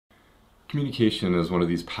Communication is one of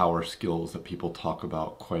these power skills that people talk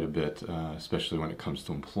about quite a bit, especially when it comes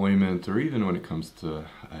to employment or even when it comes to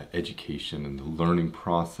education and the learning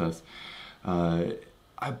process. I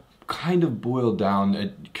kind of boiled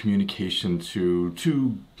down communication to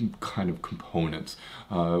two kind of components.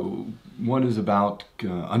 One is about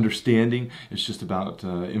understanding. It's just about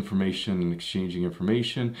information and exchanging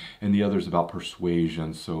information, and the other is about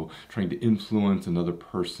persuasion. So trying to influence another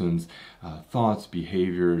person's thoughts,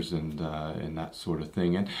 behaviors, and that sort of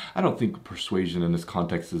thing. And I don't think persuasion in this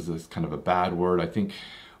context is kind of a bad word. I think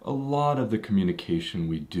a lot of the communication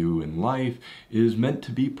we do in life is meant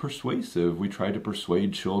to be persuasive. We try to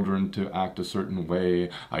persuade children to act a certain way.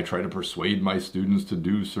 I try to persuade my students to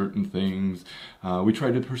do certain things. We try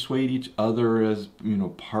to persuade each other as,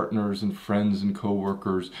 partners and friends and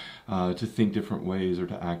co-workers to think different ways or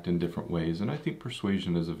to act in different ways. And I think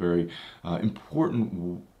persuasion is a very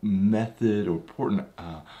important method or important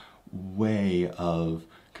way of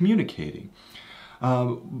communicating.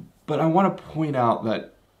 But I want to point out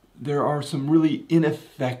that there are some really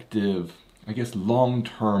ineffective,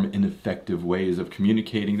 long-term ineffective ways of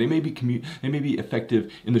communicating. They may be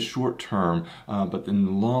effective in the short term, but in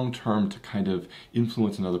the long term, to kind of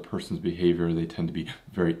influence another person's behavior, they tend to be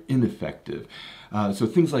very ineffective. So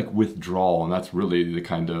things like withdrawal, and that's really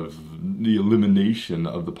the elimination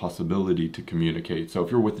of the possibility to communicate. So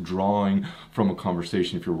if you're withdrawing from a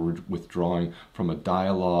conversation, if you're withdrawing from a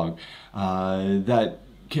dialogue, that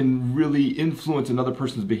can really influence another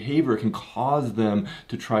person's behavior. It can cause them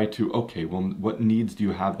to try to, okay, well, what needs do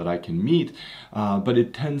you have that I can meet? But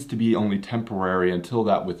it tends to be only temporary until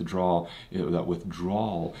that withdrawal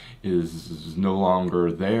is no longer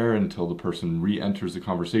there, until the person re-enters the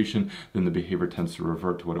conversation. Then the behavior tends to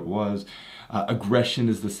revert to what it was. Aggression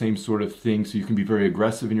is the same sort of thing. So you can be very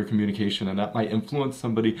aggressive in your communication, and that might influence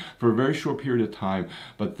somebody for a very short period of time.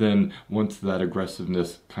 But then once that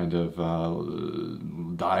aggressiveness kind of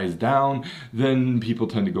dies down, then people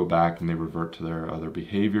tend to go back and they revert to their other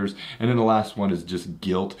behaviors. And then the last one is just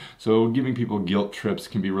guilt. So giving people guilt trips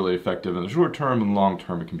can be really effective in the short term, and long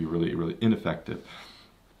term it can be really, really ineffective.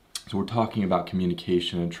 So we're talking about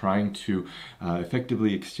communication and trying to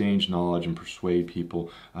effectively exchange knowledge and persuade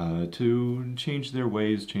people to change their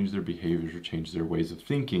ways, change their behaviors, or change their ways of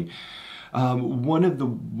thinking. One of the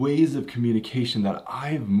ways of communication that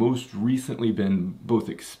I've most recently been both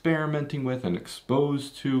experimenting with and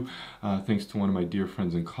exposed to, thanks to one of my dear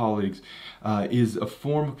friends and colleagues, is a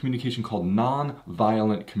form of communication called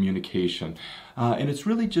nonviolent communication. And it's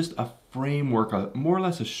really just a framework, more or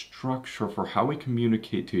less a structure for how we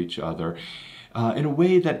communicate to each other in a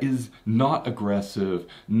way that is not aggressive,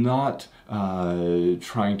 not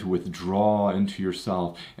trying to withdraw into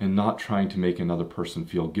yourself, and not trying to make another person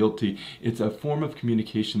feel guilty. It's a form of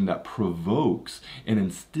communication that provokes and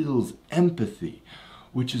instills empathy,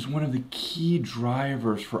 which is one of the key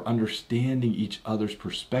drivers for understanding each other's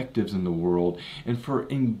perspectives in the world and for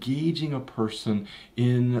engaging a person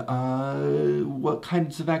in what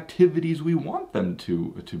kinds of activities we want them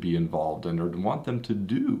to be involved in or want them to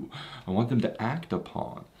do, and want them to act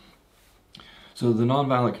upon. So the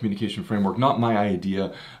Nonviolent Communication Framework, not my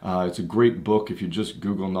idea. It's a great book. If you just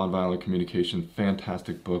Google Nonviolent Communication,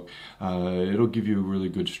 fantastic book. It'll give you a really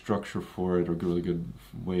good structure for it, or a really good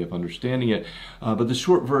way of understanding it. But the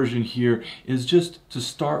short version here is just to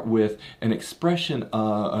start with an expression,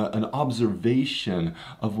 an observation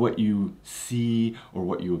of what you see or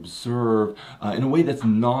what you observe in a way that's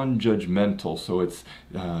non-judgmental. So it's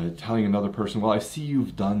telling another person, well, I see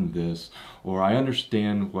you've done this, or I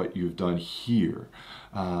understand what you've done here.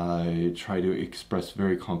 Try to express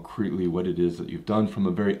very concretely what it is that you've done from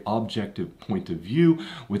a very objective point of view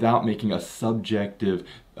without making a subjective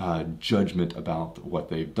judgment about what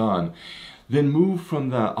they've done. Then move from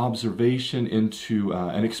the observation into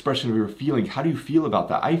an expression of your feeling. How do you feel about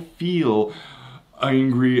that? I feel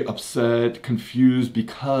angry, upset, confused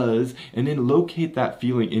because, and then locate that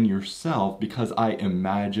feeling in yourself, because I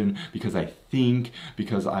imagine, because I think,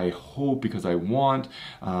 because I hope, because I want.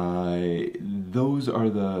 Those are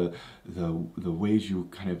the ways you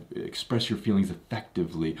kind of express your feelings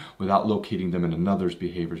effectively without locating them in another's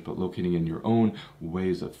behaviors, but locating in your own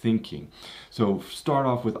ways of thinking. So start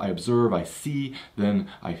off with I observe, I see, then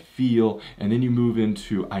I feel, and then you move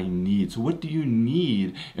into I need. So what do you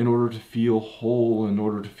need in order to feel whole, in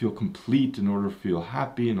order to feel complete, in order to feel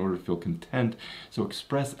happy, in order to feel content? So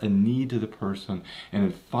express a need to the person, and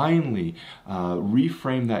then finally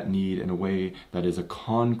reframe that need in a way that is a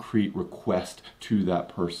concrete request to that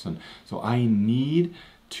person. So I need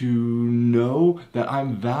to know that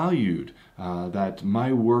I'm valued, that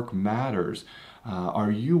my work matters.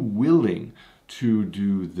 Are you willing to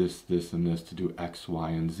do this, this, and this, to do X, Y,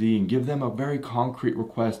 and Z, and give them a very concrete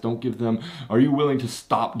request. Don't give them, are you willing to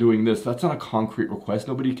stop doing this? That's not a concrete request.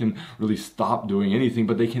 Nobody can really stop doing anything,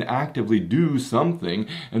 but they can actively do something.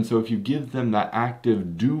 And so if you give them that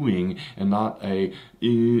active doing and not a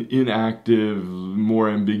inactive, more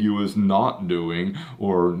ambiguous not doing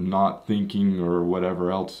or not thinking or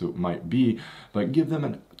whatever else it might be, but give them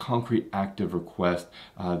a concrete active request,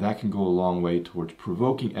 that can go a long way towards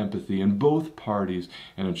provoking empathy in both parties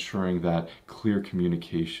and ensuring that clear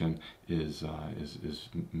communication is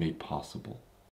made possible.